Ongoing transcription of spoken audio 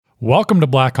Welcome to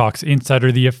Blackhawks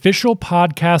Insider, the official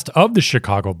podcast of the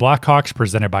Chicago Blackhawks,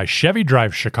 presented by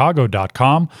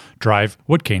ChevyDriveChicago.com. Drive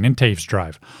what Kane and Taves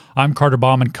drive. I'm Carter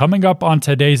Baum, and coming up on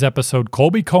today's episode,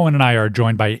 Colby Cohen and I are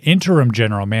joined by Interim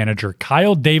General Manager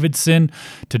Kyle Davidson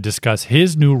to discuss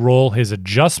his new role, his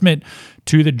adjustment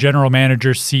to the general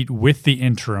manager seat with the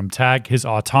interim tag, his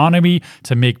autonomy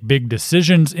to make big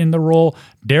decisions in the role,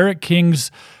 Derek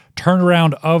King's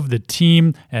turnaround of the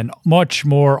team, and much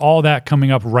more. All that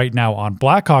coming up right now on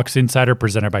Blackhawks Insider,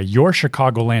 presented by your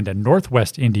Chicagoland and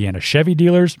Northwest Indiana Chevy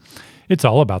dealers. It's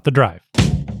all about the drive.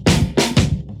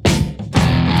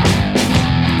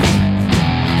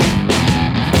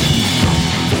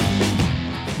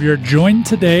 We are joined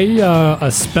today,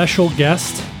 a special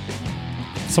guest,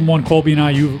 someone Colby and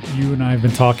I, you and I have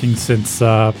been talking since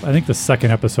I think the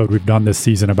second episode we've done this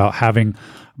season about having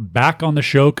back on the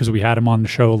show, because we had him on the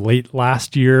show late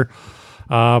last year,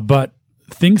 but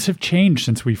things have changed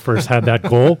since we first had that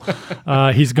goal.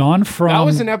 He's gone from... That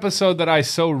was an episode that I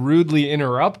so rudely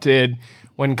interrupted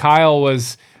when Kyle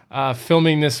was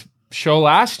filming this show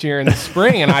last year in the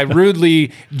spring, and I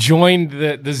rudely joined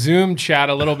the Zoom chat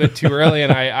a little bit too early,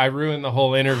 and I ruined the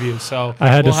whole interview. So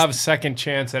we'll have a second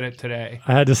chance at it today.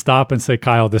 I had to stop and say,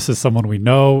 Kyle, this is someone we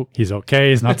know. He's okay.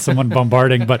 He's not someone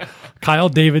bombarding. But Kyle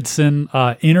Davidson,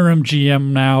 interim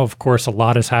GM now. Of course, a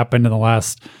lot has happened in the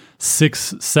last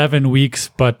 6-7 weeks.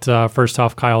 But first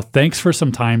off, Kyle, thanks for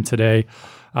some time today.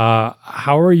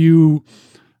 How are you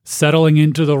settling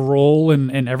into the role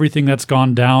and everything that's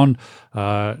gone down?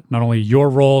 Not only your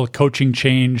role, coaching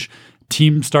change,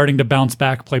 team starting to bounce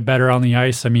back, play better on the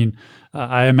ice. I mean,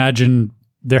 I imagine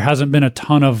there hasn't been a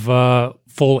ton of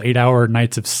full 8-hour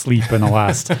nights of sleep in the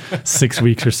last 6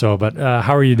 weeks or so, but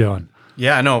how are you doing?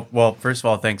 Yeah, no. Well, first of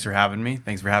all, thanks for having me.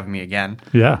 Thanks for having me again.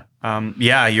 Yeah.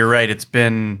 Yeah, you're right. It's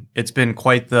been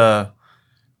quite the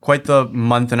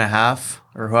month and a half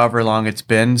or however long it's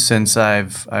been since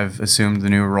I've assumed the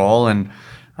new role, and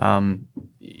a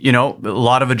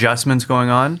lot of adjustments going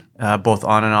on, both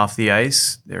on and off the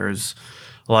ice. There's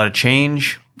a lot of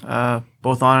change,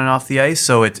 both on and off the ice.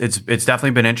 So it's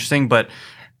definitely been interesting. But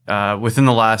within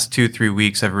the last 2-3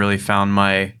 weeks, I've really found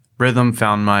my rhythm,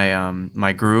 found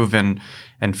my groove, and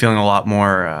feeling a lot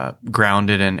more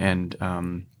grounded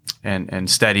and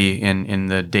steady in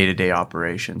the day-to-day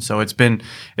operation. So it's been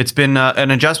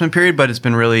an adjustment period, but it's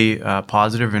been really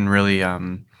positive and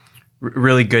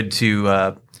really good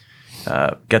to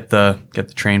get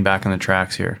the train back on the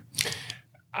tracks here.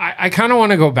 I kind of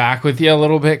want to go back with you a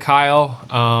little bit, Kyle.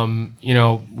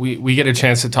 We get a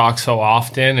chance to talk so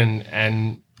often,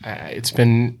 and it's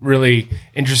been really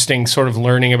interesting sort of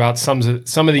learning about some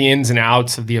of the ins and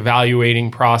outs of the evaluating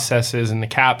processes and the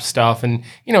cap stuff, and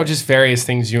just various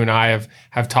things you and I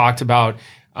have talked about,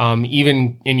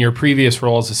 even in your previous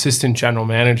role as assistant general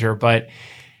manager. But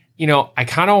I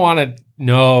kind of want to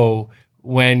know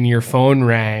when your phone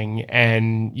rang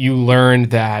and you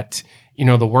learned that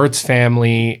the Wirtz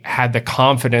family had the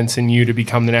confidence in you to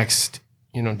become the next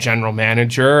general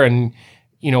manager, and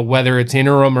whether it's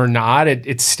interim or not,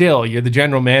 it's still, you're the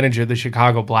general manager of the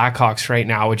Chicago Blackhawks right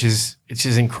now, which is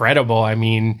incredible. I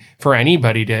mean, for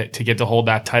anybody to get to hold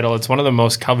that title, it's one of the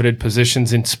most coveted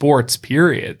positions in sports,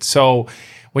 period. So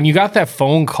when you got that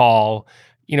phone call,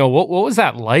 what was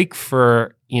that like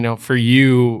for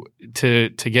you to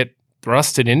get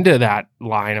thrusted into that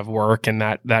line of work and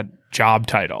that job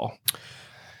title?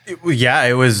 It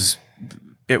was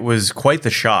quite the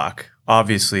shock.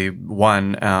 Obviously,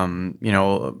 one,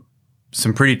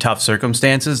 some pretty tough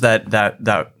circumstances that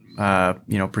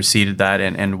preceded that,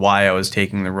 and why I was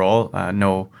taking the role.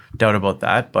 No doubt about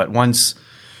that. But once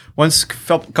a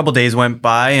couple days went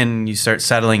by and you start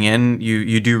settling in,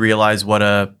 you do realize what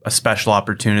a special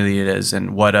opportunity it is,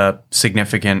 and what a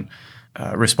significant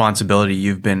responsibility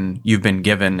you've been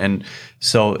given. And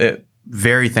so,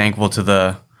 very thankful to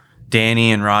the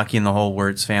Danny and Rocky and the whole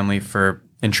Wirtz family for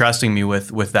entrusting me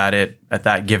with that at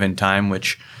that given time,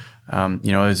 which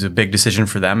is a big decision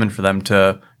for them, and for them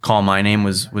to call my name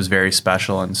was very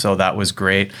special, and so that was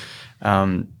great.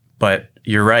 But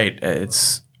you're right;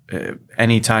 it's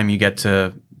anytime you get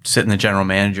to sit in the general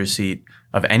manager seat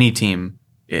of any team,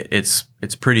 it's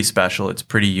pretty special, it's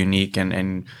pretty unique,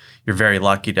 and you're very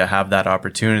lucky to have that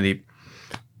opportunity.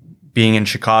 Being in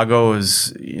Chicago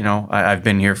is, I've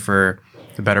been here for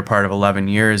the better part of 11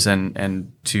 years,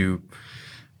 and to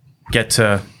get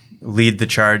to lead the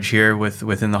charge here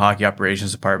within the hockey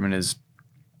operations department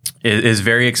is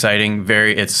very exciting.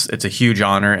 It's a huge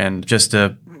honor, and just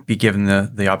to be given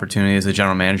the opportunity as a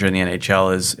general manager in the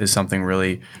NHL is something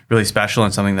really, really special,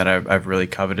 and something that I've really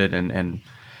coveted and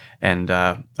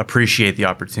appreciate the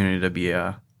opportunity to be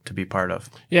a be part of.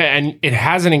 Yeah, and it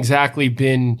hasn't exactly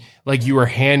been like you were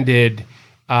handed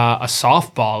a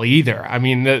softball either. I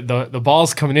mean, the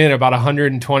ball's coming in about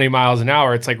 120 miles an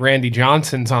hour. It's like Randy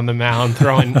Johnson's on the mound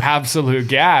throwing absolute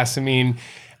gas. I mean,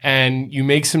 and you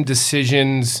make some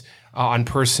decisions on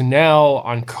personnel,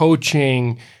 on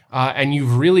coaching, and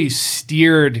you've really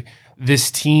steered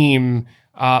this team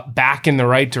back in the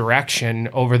right direction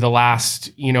over the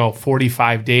last,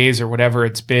 45 days or whatever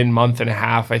it's been, month and a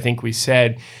half, I think we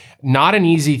said. Not an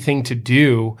easy thing to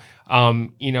do.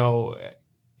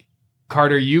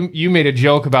 Carter, you made a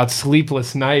joke about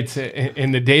sleepless nights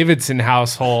in the Davidson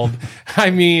household. I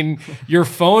mean, your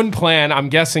phone plan, I'm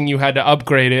guessing you had to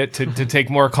upgrade it to take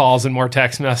more calls and more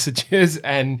text messages.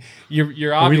 And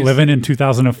you're Are we living in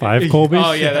 2005, Colby?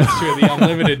 Oh yeah, that's true.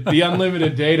 The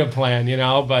unlimited data plan,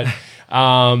 but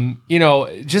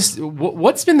just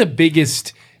what's been the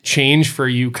biggest change for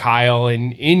you, Kyle,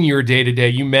 in your day-to-day?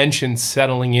 You mentioned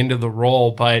settling into the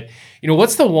role, but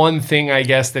what's the one thing, I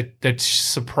guess, that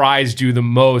surprised you the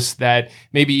most that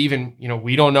maybe even,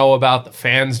 we don't know about, the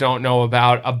fans don't know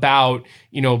about,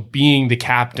 being the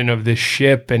captain of this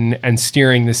ship and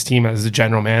steering this team as the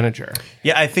general manager?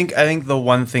 Yeah, I think the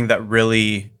one thing that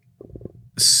really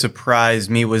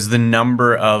surprised me was the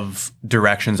number of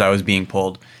directions I was being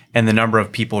pulled and the number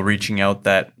of people reaching out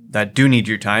that do need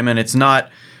your time. And it's not,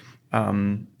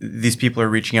 these people are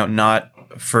reaching out not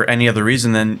for any other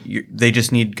reason than they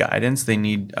just need guidance. They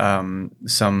need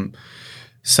some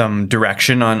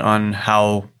direction on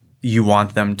how you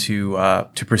want them to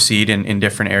proceed in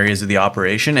different areas of the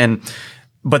operation.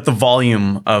 But the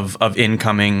volume of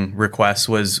incoming requests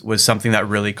was something that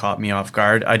really caught me off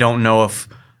guard. I don't know if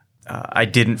I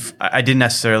didn't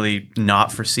necessarily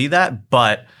not foresee that,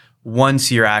 but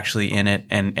once you're actually in it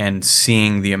and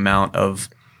seeing the amount of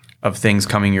things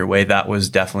coming your way, that was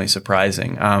definitely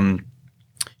surprising.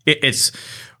 It's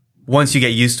once you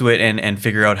get used to it and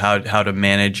figure out how to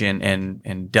manage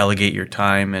and delegate your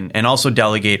time and also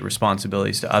delegate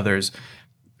responsibilities to others,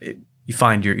 you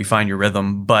find your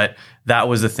rhythm. But that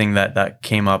was the thing that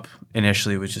came up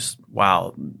initially, was just,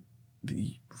 wow,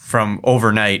 from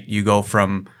overnight you go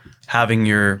from having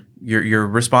your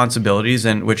responsibilities,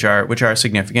 and which are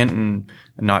significant, and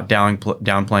not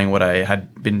downplaying what I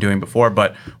had been doing before.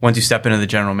 But once you step into the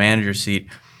general manager seat,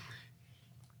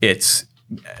 it's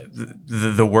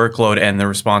the workload and the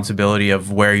responsibility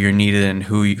of where you're needed and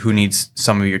who needs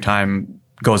some of your time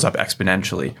goes up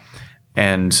exponentially.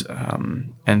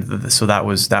 So that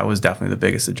was definitely the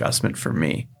biggest adjustment for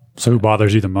me. So who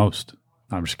bothers you the most?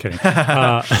 I'm just kidding.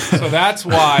 So that's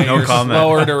why you're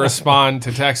slower to respond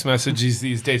to text messages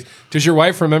these days. Does your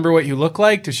wife remember what you look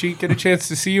like? Does she get a chance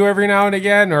to see you every now and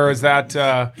again? Or is that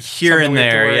here and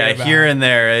there? Yeah, about? Here and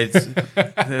there. It's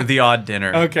the odd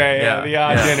dinner. Okay, the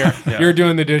odd dinner. Yeah. You're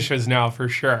doing the dishes now for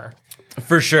sure.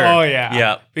 For sure. Oh, yeah.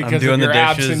 Yeah. Because I'm doing of your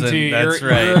the dishes. absentee, That's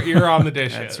right. You're on the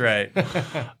dishes. That's right.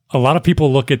 A lot of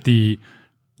people look at the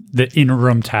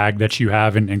interim tag that you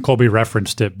have, and Colby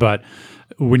referenced it, but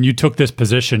when you took this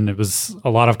position, it was a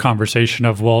lot of conversation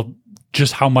of, well,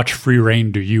 just how much free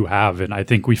reign do you have? And I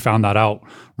think we found that out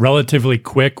relatively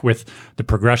quick with the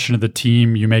progression of the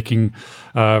team, you making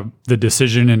the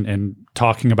decision and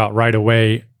talking about right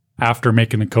away after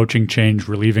making the coaching change,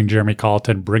 relieving Jeremy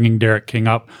Colleton, bringing Derek King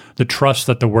up, the trust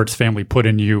that the Wirtz family put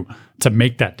in you to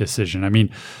make that decision. I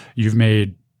mean, you've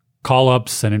made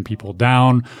call-ups, sending people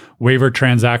down, waiver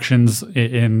transactions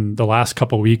in the last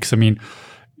couple of weeks. I mean,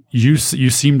 you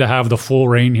seem to have the full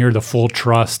reign here, the full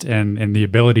trust, and the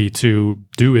ability to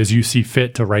do as you see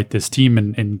fit to right this team,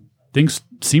 and things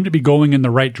seem to be going in the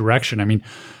right direction. I mean,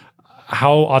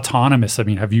 how autonomous,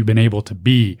 have you been able to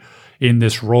be in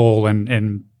this role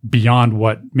and beyond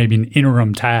what maybe an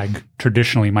interim tag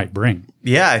traditionally might bring?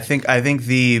 Yeah, I think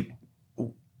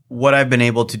what I've been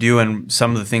able to do and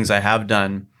some of the things I have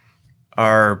done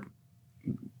are,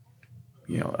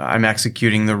 I'm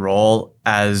executing the role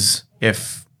as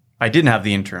if I didn't have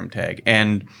the interim tag,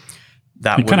 and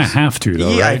that you kind of have to,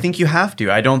 though. Yeah, right? I think you have to.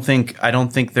 I don't think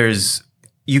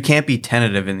you can't be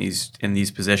tentative in these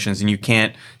positions, and you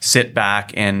can't sit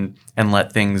back and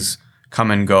let things come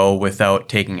and go without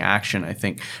taking action. I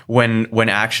think when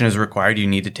action is required, you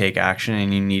need to take action,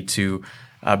 and you need to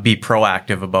be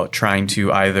proactive about trying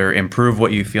to either improve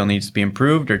what you feel needs to be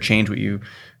improved or change what you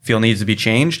feel needs to be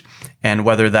changed, and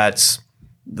whether that's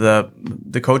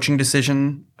the coaching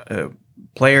decision.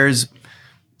 Players,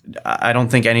 I don't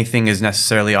think anything is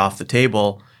necessarily off the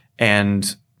table,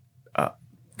 and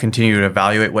continue to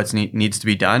evaluate what needs to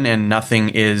be done. And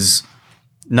nothing's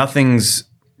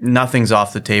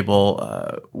off the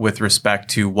table with respect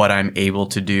to what I'm able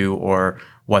to do or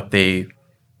what they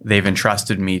they've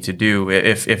entrusted me to do.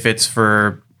 If it's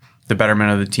for the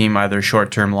betterment of the team, either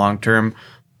short term, long term,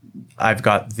 I've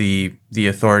got the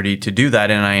authority to do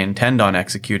that, and I intend on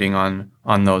executing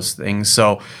on those things.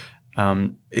 So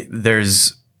in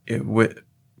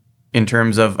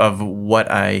terms of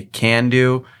what I can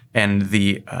do and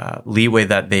the leeway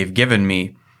that they've given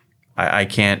me, I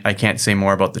can't say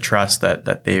more about the trust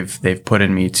that they've put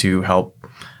in me to help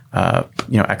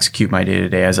execute my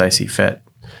day-to-day as I see fit.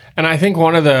 And I think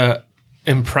one of the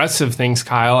impressive things,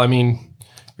 Kyle, I mean,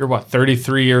 you're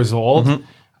 33 years old.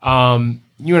 Mm-hmm.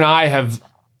 You and I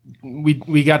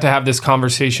we got to have this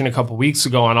conversation a couple weeks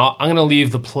ago, and I'm going to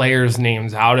leave the players'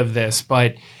 names out of this,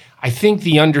 but I think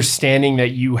the understanding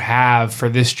that you have for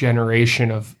this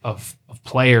generation of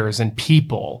players and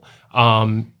people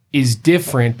is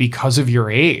different because of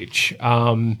your age.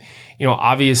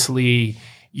 Obviously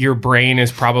your brain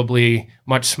is probably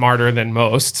much smarter than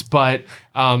most, but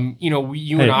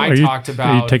you and I talked about.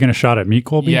 Are you taking a shot at me,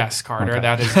 Colby? Yes, Carter, okay.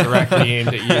 That is directly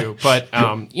aimed at you. But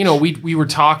we were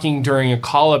talking during a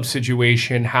call-up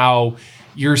situation how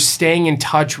you're staying in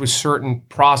touch with certain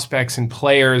prospects and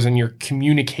players and your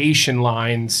communication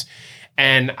lines.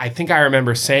 And I think I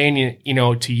remember saying,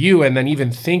 to you, and then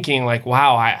even thinking like,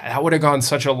 wow, that would have gone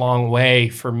such a long way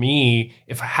for me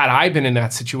had I been in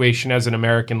that situation as an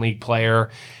American League player.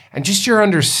 And just your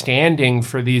understanding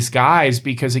for these guys,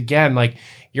 because again, like,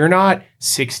 you're not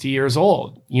 60 years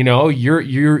old, you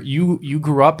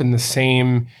grew up in the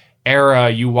same era.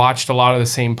 You watched a lot of the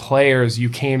same players. You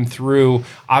came through.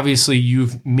 Obviously,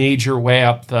 you've made your way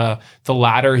up the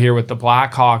ladder here with the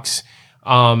Blackhawks,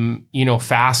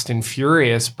 fast and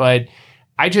furious. But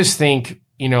I just think,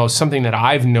 something that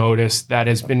I've noticed that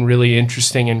has been really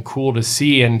interesting and cool to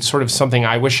see, and sort of something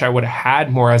I wish I would have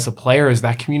had more as a player, is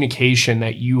that communication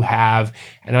that you have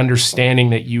and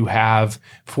understanding that you have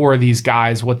for these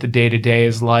guys, what the day-to-day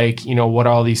is like, what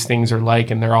all these things are like,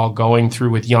 and they're all going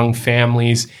through with young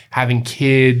families, having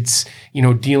kids,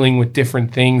 dealing with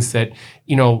different things that,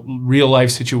 real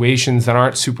life situations that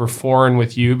aren't super foreign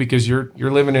with you because you're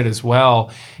living it as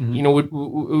well.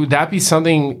 Mm-hmm. Would that be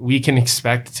something we can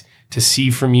expect to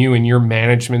see from you in your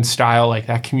management style, like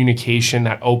that communication,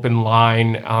 that open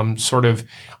line, sort of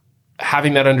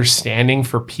having that understanding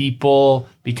for people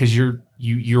because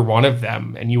you're one of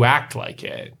them and you act like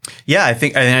it? Yeah, I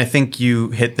think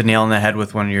you hit the nail on the head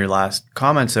with one of your last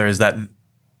comments there, is that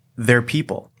they're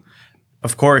people.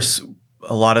 Of course,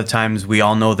 a lot of times we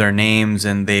all know their names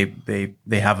and they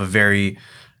have a very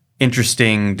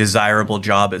interesting, desirable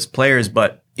job as players,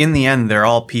 but in the end, they're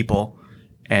all people.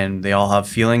 And they all have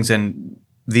feelings, and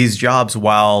these jobs,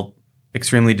 while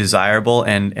extremely desirable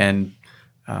and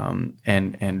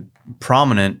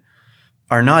prominent,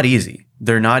 are not easy.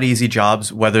 They're not easy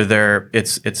jobs. Whether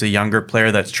it's a younger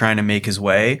player that's trying to make his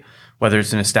way, whether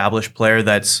it's an established player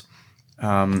that's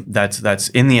in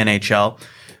the NHL,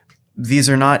 these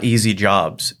are not easy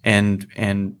jobs.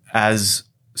 And as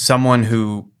someone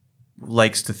who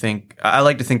likes to think, I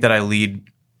like to think that I lead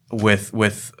with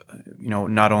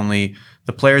not only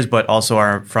the players, but also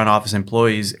our front office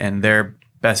employees and their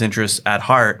best interests at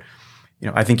heart.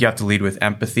 I think you have to lead with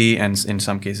empathy and in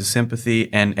some cases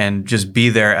sympathy, and just be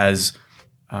there as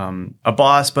a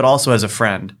boss, but also as a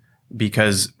friend,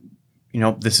 because,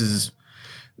 this is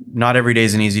not every day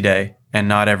is an easy day, and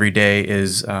not every day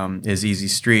is easy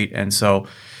street. And so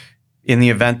in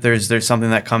the event there's something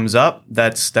that comes up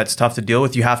that's tough to deal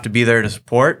with, you have to be there to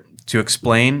support, to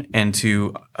explain, and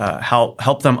to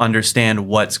help them understand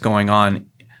what's going on.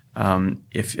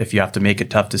 If you have to make a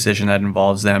tough decision that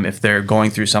involves them, if they're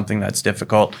going through something that's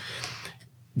difficult,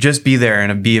 just be there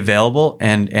and be available.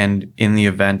 And in the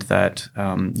event that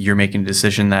you're making a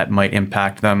decision that might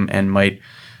impact them and might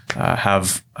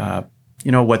have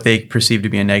what they perceive to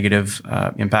be a negative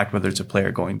impact, whether it's a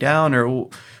player going down or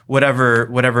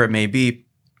whatever it may be,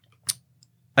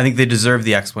 I think they deserve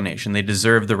the explanation. They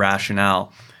deserve the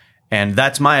rationale. And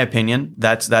that's my opinion.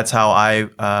 That's how I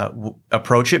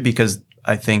approach it, because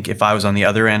I think if I was on the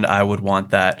other end, I would want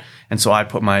that. And so I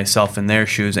put myself in their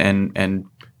shoes and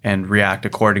react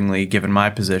accordingly, given my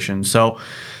position. So,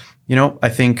 I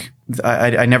think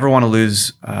I never want to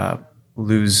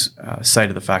lose sight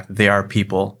of the fact that they are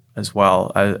people as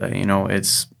well.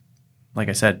 It's like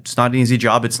I said, it's not an easy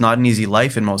job. It's not an easy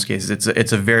life in most cases.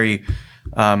 It's a very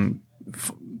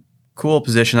cool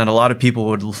position that a lot of people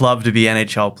would love to be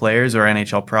NHL players or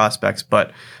NHL prospects,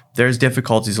 but there's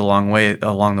difficulties along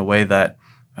the way that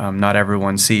not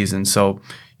everyone sees. And so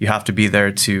you have to be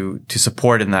there to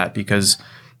support in that, because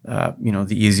the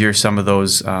easier some of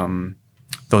those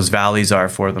valleys are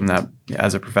for them, that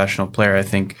as a professional player, I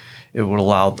think it would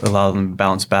allow them to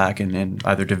bounce back and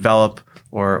either develop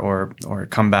or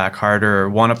come back harder or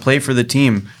want to play for the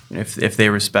team if they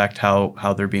respect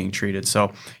how they're being treated.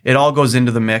 So it all goes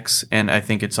into the mix, and I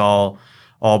think it's all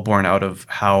born out of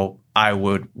how I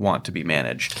would want to be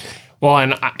managed. Well,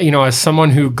 and as someone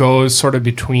who goes sort of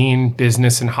between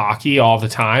business and hockey all the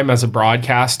time as a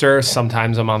broadcaster,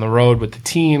 sometimes I'm on the road with the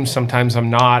team, sometimes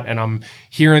I'm not, and I'm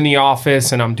here in the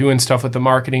office and I'm doing stuff with the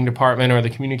marketing department or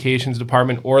the communications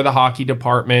department or the hockey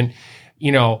department.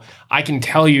 I can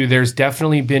tell you there's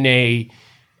definitely been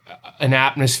an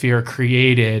atmosphere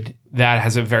created that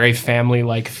has a very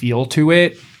family-like feel to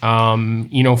it, from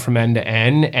end to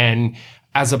end. And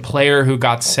as a player who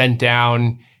got sent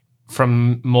down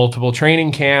from multiple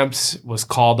training camps, was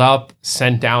called up,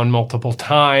 sent down multiple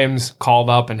times, called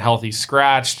up and healthy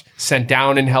scratched, sent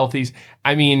down and healthy.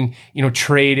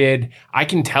 Traded. I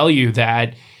can tell you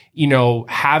that,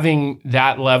 having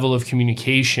that level of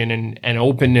communication and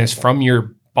openness from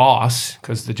your boss,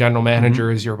 because the general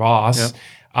manager is your boss,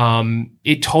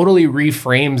 it totally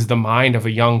reframes the mind of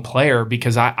a young player,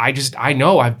 because I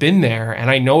know I've been there and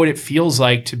I know what it feels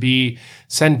like to be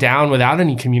sent down without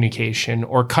any communication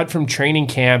or cut from training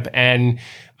camp and,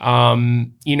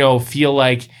 feel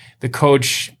like the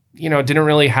coach, didn't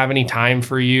really have any time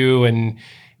for you. And,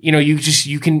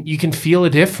 you can feel a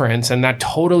difference, and that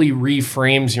totally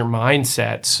reframes your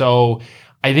mindset. So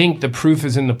I think the proof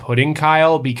is in the pudding,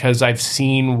 Kyle, because I've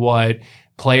seen what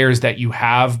players that you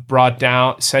have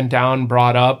sent down,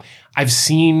 brought up. I've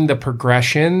seen the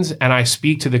progressions, and I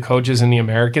speak to the coaches in the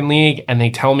American League, and they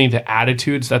tell me the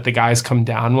attitudes that the guys come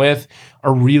down with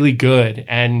are really good.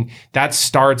 And that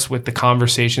starts with the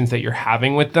conversations that you're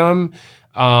having with them.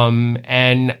 So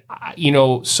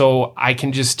I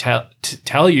can just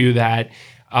tell you that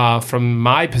from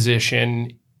my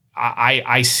position,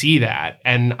 I see that,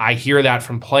 and I hear that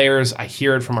from players. I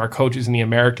hear it from our coaches in the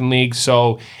American League.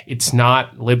 So it's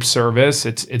not lip service.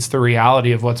 It's the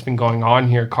reality of what's been going on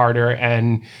here, Carter.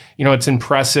 And, it's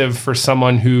impressive for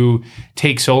someone who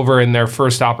takes over in their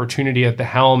first opportunity at the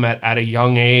helm at a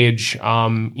young age,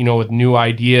 with new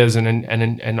ideas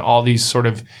and all these sort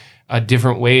of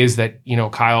different ways that,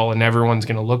 Kyle and everyone's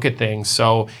going to look at things.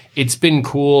 So it's been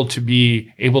cool to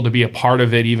be able to be a part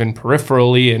of it, even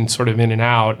peripherally and sort of in and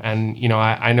out. And,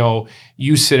 I know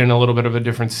you sit in a little bit of a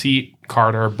different seat,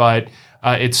 Carter, but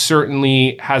it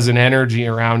certainly has an energy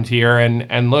around here.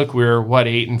 And look, we're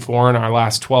 8-4 in our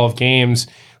last 12 games.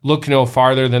 Look no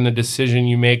farther than the decision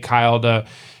you make, Kyle, to,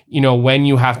 when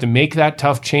you have to make that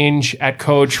tough change at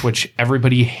coach, which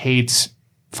everybody hates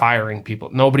firing people.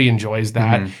 Nobody enjoys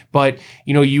that. Mm-hmm. But,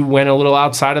 you went a little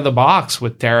outside of the box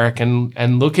with Derek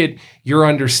and look at your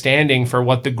understanding for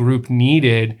what the group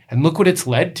needed and look what it's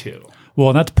led to.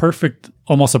 Well, that's perfect,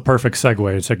 almost a perfect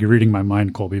segue. It's like you're reading my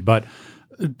mind, Colby. But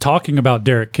talking about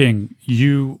Derek King,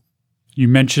 you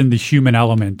mentioned the human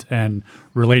element and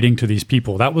relating to these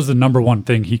people. That was the number one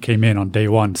thing he came in on day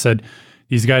one, said,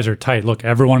 these guys are tight. Look,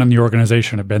 everyone in the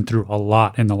organization have been through a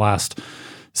lot in the last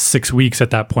 6 weeks at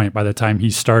that point by the time he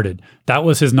started. That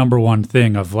was his number one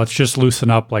thing of let's just loosen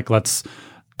up. Like, let's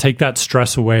take that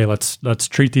stress away. Let's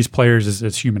treat these players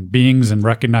as human beings and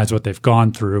recognize what they've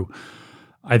gone through.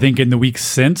 I think in the weeks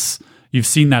since, you've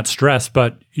seen that stress,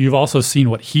 but you've also seen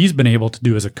what he's been able to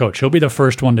do as a coach. He'll be the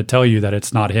first one to tell you that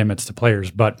it's not him, it's the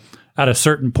players. But at a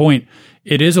certain point,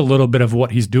 it is a little bit of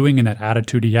what he's doing and that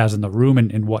attitude he has in the room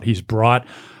and what he's brought.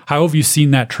 How have you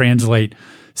seen that translate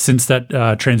since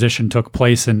that transition took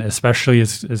place, and especially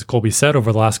as Colby said,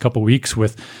 over the last couple of weeks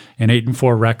with an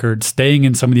 8-4 record, staying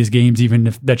in some of these games even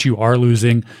if that you are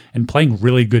losing, and playing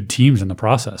really good teams in the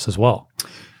process as well?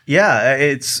 Yeah,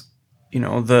 it's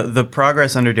the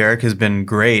progress under Derek has been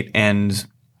great, and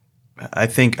I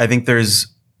think there's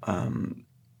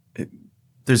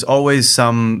always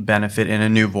some benefit in a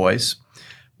new voice,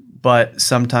 but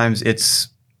sometimes it's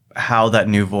how that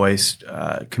new voice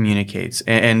communicates.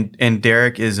 And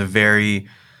Derek is a very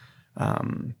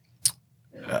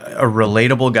a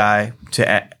relatable guy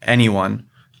to anyone.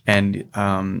 And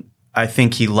I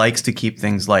think he likes to keep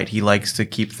things light. He likes to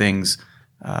keep things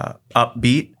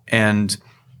upbeat. And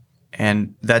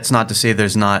that's not to say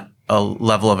there's not a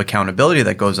level of accountability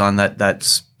that goes on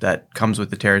that comes with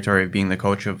the territory of being the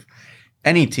coach of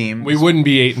any team. We wouldn't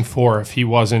be 8-4 if he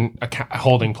wasn't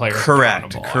holding players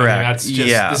accountable. Correct. I mean, that's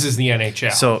just, this is the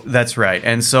NHL. So that's right.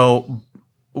 And so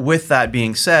with that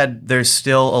being said, there's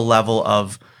still a level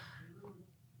of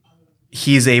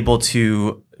he's able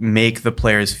to make the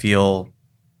players feel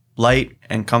light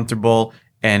and comfortable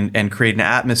and create an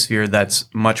atmosphere that's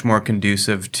much more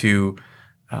conducive to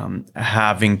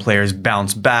having players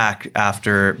bounce back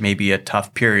after maybe a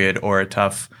tough period or a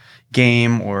tough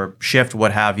game or shift,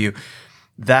 what have you.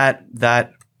 That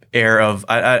air of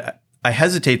I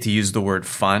hesitate to use the word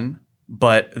fun,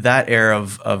 but that air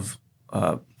of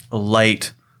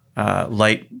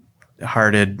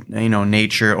light-hearted,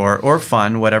 nature or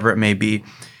fun, whatever it may be,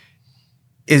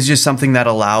 is just something that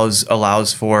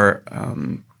allows for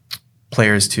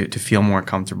players to feel more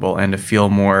comfortable and to feel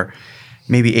more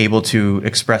maybe able to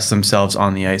express themselves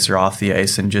on the ice or off the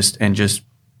ice, and just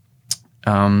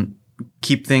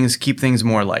keep things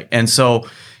more light. And so,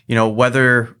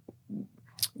 whether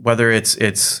it's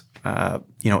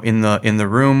in the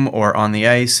room or on the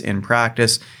ice in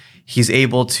practice, he's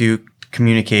able to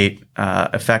communicate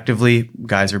effectively.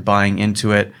 Guys are buying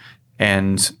into it,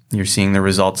 and you're seeing the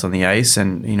results on the ice,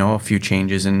 and a few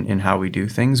changes in how we do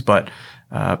things. But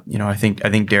I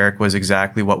think Derek was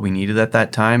exactly what we needed at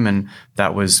that time, and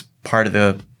that was part of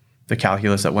the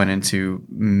calculus that went into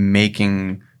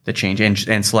making the change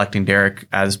and selecting Derek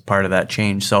as part of that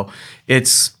change. So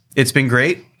it's been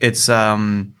great. It's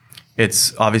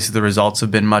obviously the results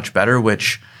have been much better,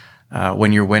 which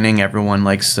when you're winning, everyone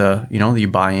likes to, you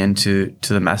buy into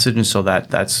the message. And so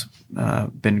that's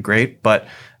been great. But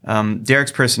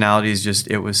Derek's personality is just,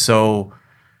 it was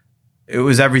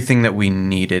everything that we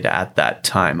needed at that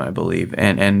time, I believe.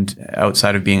 And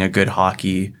outside of being a good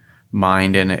hockey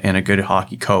mind and a good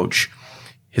hockey coach,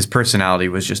 his personality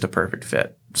was just a perfect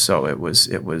fit. So it was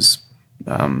it was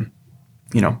the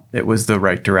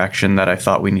right direction that I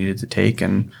thought we needed to take,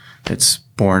 and it's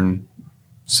borne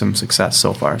some success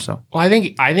so far. So, well, I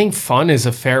think fun is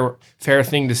a fair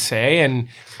thing to say, and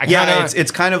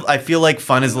it's kind of, I feel like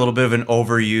fun is a little bit of an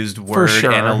overused word,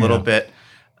 sure, and a little bit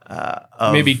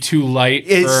maybe too light.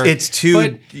 It's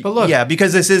too, but look,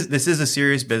 because this is a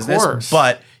serious business,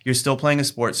 but you're still playing a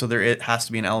sport, so it has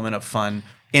to be an element of fun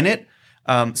in it.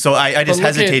 So I just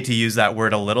hesitate to use that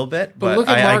word a little bit, but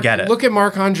I get it. Look at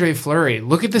Marc-Andre Fleury.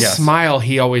 Look at the smile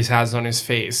he always has on his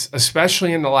face,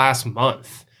 especially in the last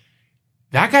month.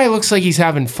 That guy looks like he's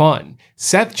having fun.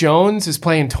 Seth Jones is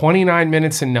playing 29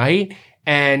 minutes a night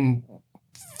and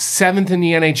 7th in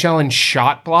the NHL in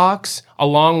shot blocks,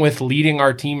 along with leading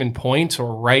our team in points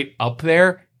or right up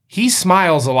there. He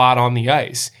smiles a lot on the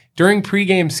ice. During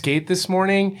pregame skate this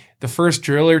morning, the first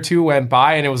drill or two went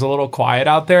by and it was a little quiet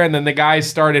out there. And then the guys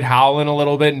started howling a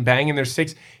little bit and banging their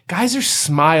sticks. Guys are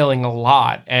smiling a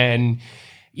lot. And,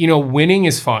 winning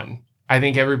is fun. I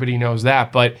think everybody knows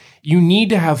that. But you need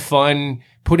to have fun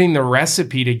putting the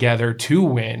recipe together to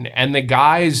win. And the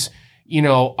guys,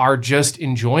 are just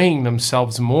enjoying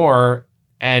themselves more.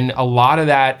 And a lot of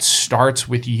that starts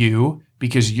with you,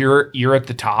 because you're at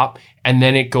the top, and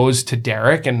then it goes to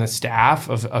Derek and the staff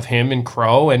of him and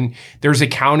Crow, and there's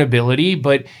accountability,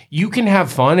 but you can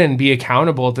have fun and be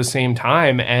accountable at the same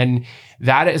time. And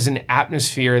that is an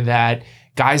atmosphere that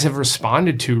guys have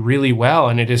responded to really well.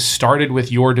 And it has started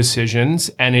with your decisions,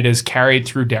 and it has carried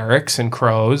through Derek's and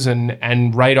Crow's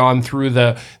and right on through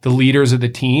the leaders of the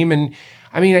team. And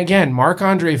I mean, again,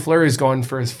 Marc-Andre Fleury is going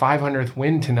for his 500th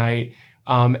win tonight.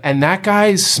 And that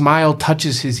guy's smile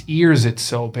touches his ears. It's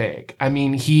so big. I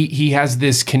mean, he has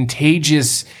this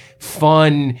contagious,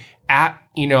 fun,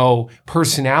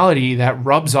 personality that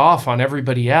rubs off on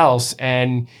everybody else.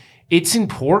 And it's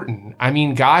important. I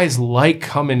mean, guys like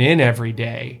coming in every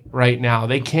day right now.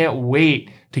 They can't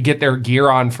wait to get their gear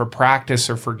on for practice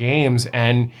or for games.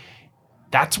 And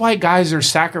that's why guys are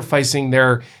sacrificing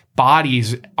their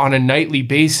bodies on a nightly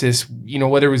basis.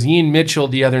 Whether it was Ian Mitchell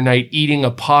the other night eating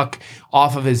a puck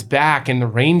off of his back in the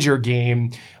Ranger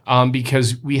game,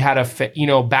 because we had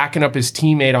backing up his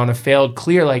teammate on a failed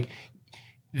clear. Like,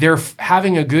 they're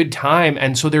having a good time,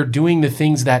 and so they're doing the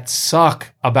things that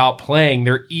suck about playing.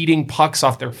 They're eating pucks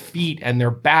off their feet and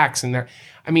their backs, and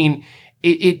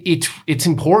it's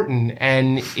important,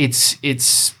 and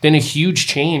it's been a huge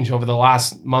change over the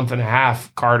last month and a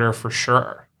half, Carter, for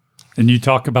sure. And you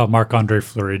talk about Marc-Andre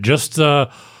Fleury, just a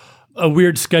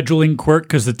weird scheduling quirk,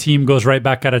 because the team goes right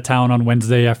back out of town on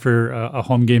Wednesday after a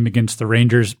home game against the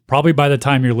Rangers. Probably by the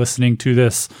time you're listening to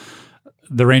this,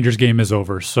 the Rangers game is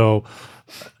over. So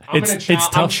it's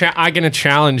tough. I'm going to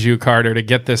challenge you, Carter, to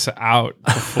get this out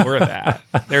before that.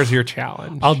 There's your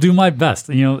challenge. I'll do my best.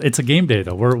 It's a game day,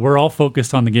 though. We're all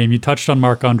focused on the game. You touched on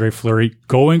Marc-Andre Fleury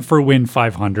going for win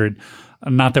 500.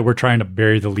 Not that we're trying to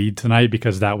bury the lead tonight,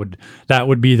 because that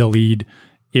would be the lead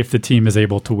if the team is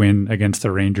able to win against the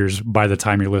Rangers by the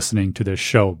time you're listening to this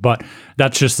show. But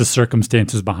that's just the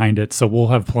circumstances behind it. So we'll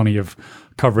have plenty of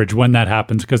coverage when that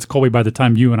happens, because Colby, by the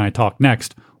time you and I talk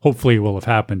next, hopefully it will have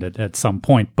happened at some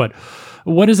point. But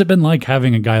what has it been like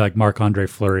having a guy like Marc-Andre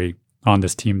Fleury on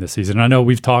this team this season? I know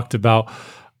we've talked about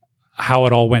how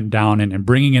it all went down and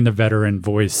bringing in the veteran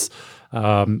voice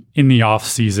in the off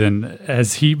season.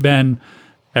 Has he been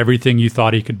everything you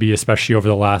thought he could be, especially over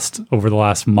the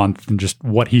last month, and just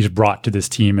what he's brought to this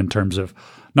team in terms of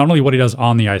not only what he does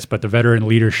on the ice, but the veteran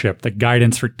leadership, the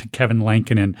guidance to Kevin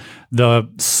Lankinen, the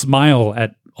smile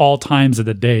at all times of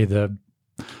the day, the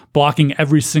blocking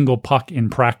every single puck in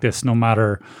practice, no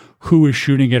matter who is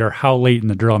shooting it or how late in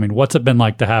the drill. I mean, what's it been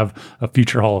like to have a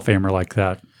future Hall of Famer like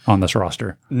that on this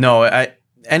roster? No,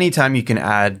 anytime you can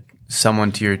add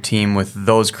someone to your team with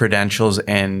those credentials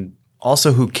and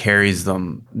also who carries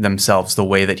themselves the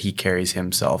way that he carries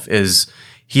himself,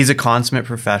 he's a consummate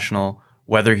professional,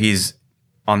 whether he's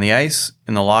on the ice,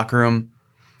 in the locker room,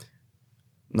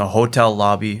 in the hotel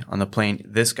lobby, on the plane.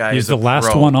 This guy he's is the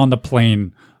last one on the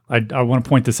plane. I want to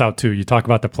point this out too. You talk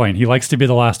about the plane. He likes to be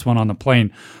the last one on the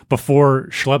plane before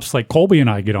schleps like Colby and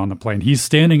I get on the plane. He's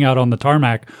standing out on the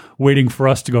tarmac waiting for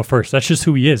us to go first. That's just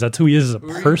who he is. That's who he is as a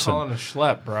person. Who are you calling a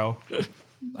schlep, bro?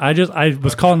 I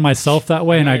was calling myself that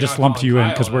way, and I just lumped you in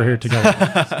because we're here together.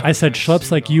 I said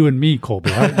schleps like you and me,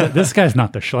 Colby. This guy's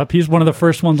not the schlep. He's one of the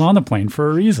first ones on the plane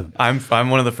for a reason. I'm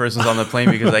one of the first ones on the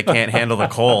plane because I can't handle the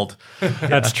cold.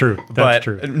 That's true. That's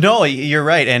true. No, you're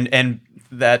right, and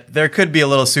that there could be a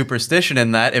little superstition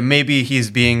in that, and maybe he's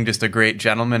being just a great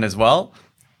gentleman as well.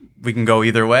 We can go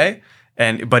either way,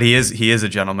 but he is a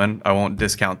gentleman. I won't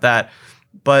discount that.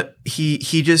 But he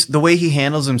just, the way he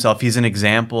handles himself, he's an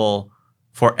example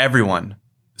for everyone,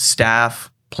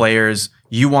 staff, players.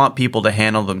 You want people to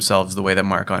handle themselves the way that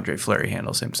Marc-Andre Fleury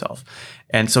handles himself.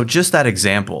 And so just that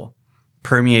example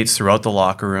permeates throughout the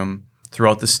locker room,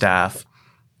 throughout the staff.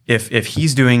 If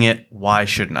he's doing it, why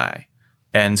shouldn't I?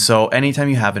 And so anytime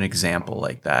you have an example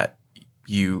like that,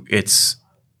 it's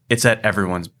at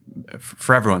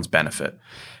for everyone's benefit.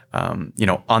 On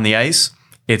the ice,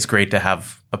 it's great to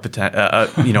have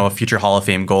a future Hall of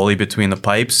Fame goalie between the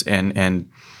pipes, and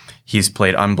he's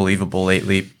played unbelievable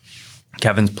lately.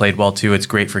 Kevin's played well too. It's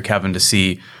great for Kevin to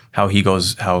see how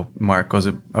Mark goes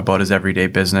about his everyday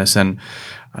business, and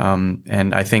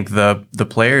I think the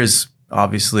players,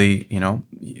 obviously,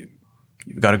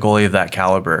 you've got a goalie of that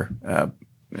caliber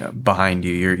behind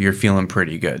you. You're feeling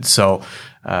pretty good. So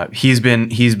he's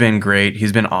been great.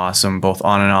 He's been awesome, both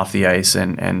on and off the ice,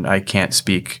 and I can't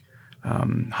speak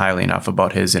highly enough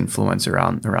about his influence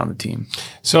around the team.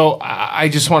 So I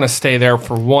just want to stay there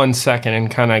for 1 second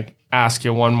and kind of ask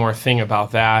you one more thing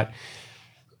about that.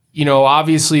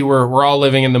 Obviously we're all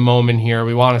living in the moment here.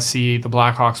 We want to see the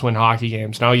Blackhawks win hockey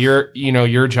games. Now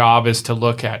your job is to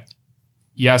look at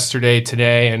yesterday,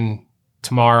 today, and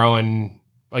tomorrow, and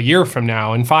a year from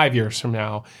now, and 5 years from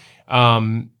now.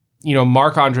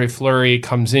 Marc-Andre Fleury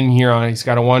comes in here he's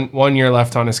got a one year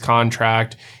left on his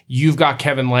contract. You've got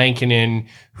Kevin Lankinen,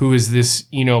 who is this,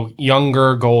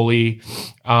 younger goalie.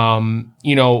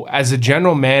 As a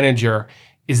general manager,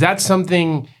 is that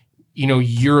something,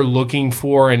 you're looking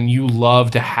for and you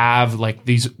love to have, like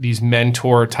these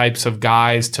mentor types of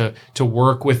guys to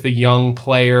work with the young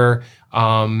player,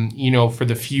 for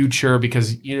the future?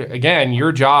 Because again,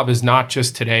 your job is not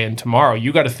just today and tomorrow.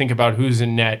 You got to think about who's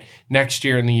in net next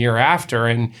year and the year after.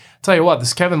 And I'll tell you what,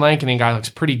 this Kevin Lankinen guy looks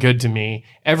pretty good to me.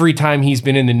 Every time he's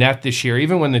been in the net this year,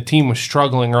 even when the team was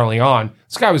struggling early on,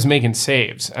 this guy was making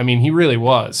saves. I mean, he really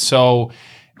was. So,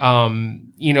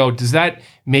 does that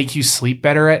make you sleep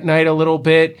better at night a little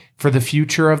bit for the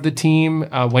future of the team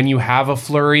when you have a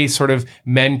Fleury sort of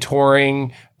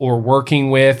mentoring or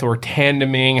working with or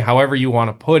tandeming, however you want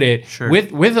to put it, sure,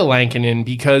 with a Lankinen?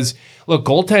 Because look,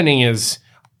 goaltending is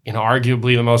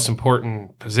arguably the most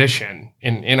important position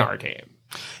in our game.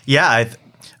 Yeah,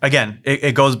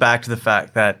 it goes back to the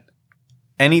fact that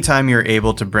anytime you're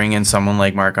able to bring in someone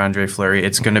like Marc-Andre Fleury,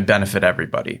 it's going to benefit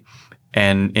everybody.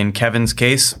 And in Kevin's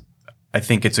case, I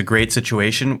think it's a great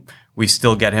situation. We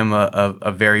still get him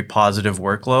a very positive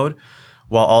workload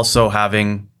while also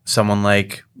having someone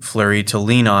like Fleury to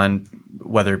lean on,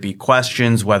 whether it be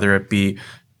questions, whether it be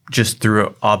just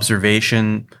through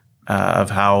observation of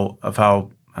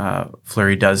how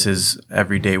Fleury does his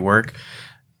everyday work.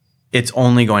 It's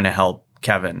only going to help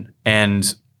Kevin.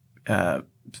 And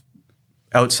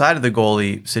outside of the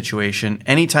goalie situation,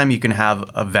 anytime you can have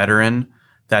a veteran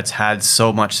that's had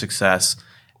so much success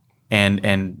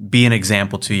and be an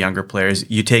example to younger players,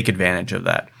 you take advantage of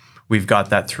that. We've got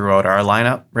that throughout our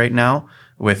lineup right now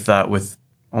with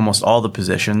almost all the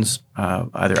positions,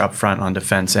 either up front on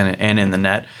defense and in the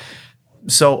net.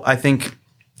 So I think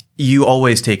you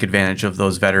always take advantage of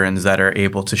those veterans that are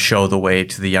able to show the way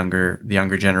to the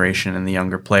younger generation and the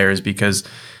younger players, because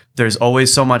there's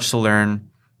always so much to learn.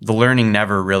 The learning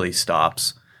never really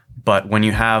stops. But when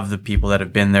you have the people that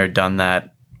have been there, done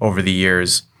that over the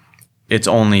years, it's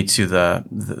only to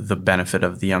the benefit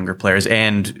of the younger players.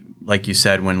 And like you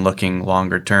said, when looking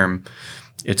longer term,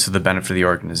 it's to the benefit of the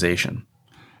organization.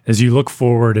 As you look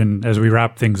forward and as we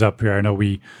wrap things up here, I know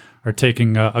we are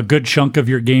taking a good chunk of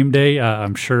your game day.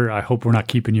 I hope we're not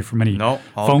keeping you from any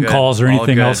phone calls or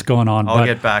anything else going on. I'll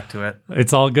get back to it.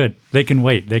 It's all good. They can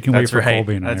wait. They can wait for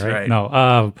Colby and I, That's right? right.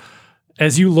 No,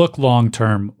 as you look long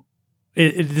term,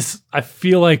 I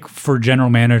feel like for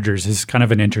general managers, this is kind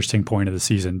of an interesting point of the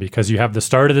season because you have the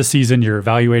start of the season, you're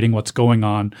evaluating what's going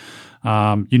on,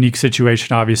 unique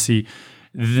situation, obviously.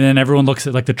 Then everyone looks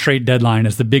at like the trade deadline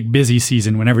as the big busy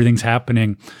season when everything's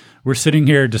happening. We're sitting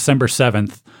here December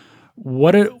 7th.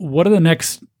 What are the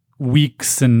next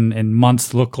weeks and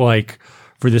months look like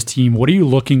for this team? What are you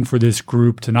looking for this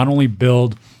group to not only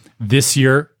build this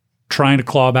year, trying to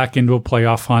claw back into a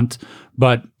playoff hunt,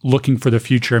 but looking for the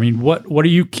future? I mean, what are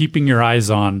you keeping your eyes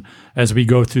on as we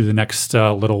go through the next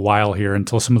little while here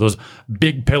until some of those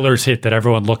big pillars hit that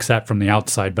everyone looks at from the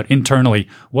outside? But internally,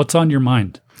 what's on your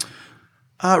mind?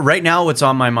 Right now, what's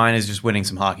on my mind is just winning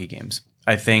some hockey games.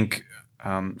 I think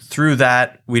through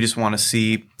that, we just want to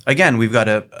see, again, we've got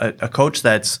a coach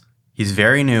he's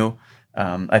very new.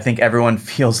 I think everyone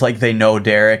feels like they know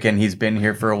Derek and he's been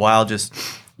here for a while. Just,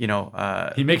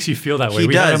 he makes you feel that way. He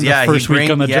does. The first week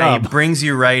on the job. He brings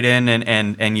you right in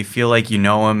and you feel like you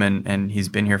know him and he's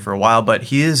been here for a while, but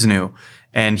he is new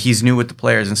and he's new with the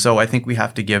players. And so I think we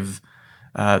have to give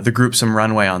the group some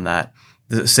runway on that.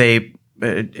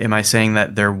 Am I saying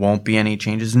that there won't be any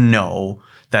changes? No,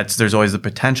 there's always the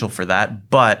potential for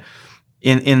that. But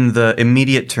in the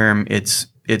immediate term, it's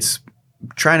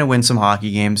trying to win some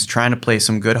hockey games, trying to play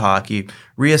some good hockey,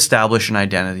 reestablish an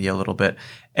identity a little bit,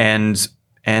 and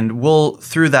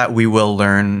through that we will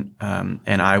learn,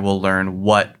 and I will learn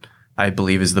what I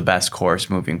believe is the best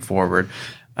course moving forward.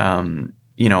 Where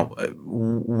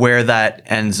that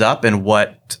ends up and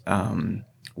what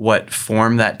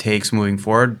form that takes moving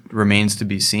forward remains to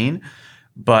be seen.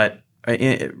 But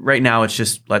right now, it's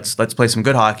just let's play some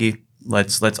good hockey.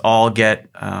 Let's all get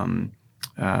on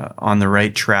the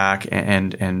right track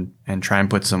and try and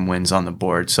put some wins on the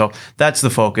board. So that's the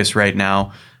focus right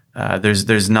now.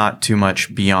 There's not too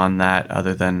much beyond that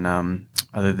other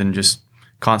than just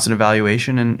constant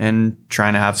evaluation and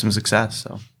trying to have some success.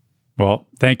 So, well,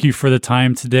 thank you for the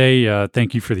time today.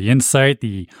 Thank you for the insight,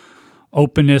 the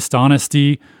openness,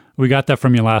 honesty. We got that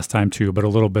from you last time too, but a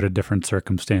little bit of different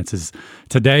circumstances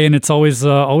today. And it's always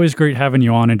great having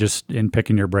you on and just in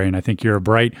picking your brain. I think you're a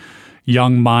bright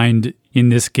young mind in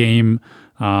this game.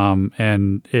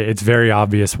 And it's very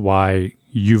obvious why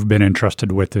you've been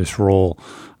entrusted with this role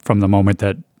from the moment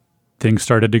that things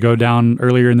started to go down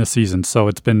earlier in the season. So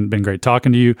it's been great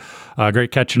talking to you.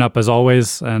 Great catching up as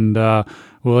always. And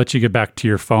we'll let you get back to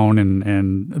your phone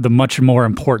and the much more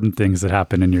important things that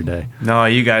happen in your day. No,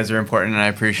 you guys are important, and I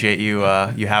appreciate you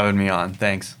having me on.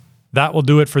 Thanks. That will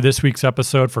do it for this week's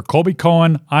episode. For Colby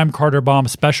Cohen, I'm Carter Baum.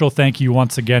 Special thank you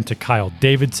once again to Kyle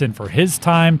Davidson for his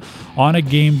time on a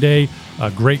game day.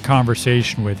 A great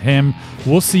conversation with him.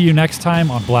 We'll see you next time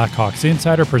on Blackhawks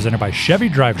Insider, presented by Chevy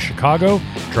Drive Chicago.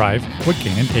 Drive what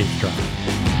Kane and Taves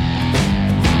drive.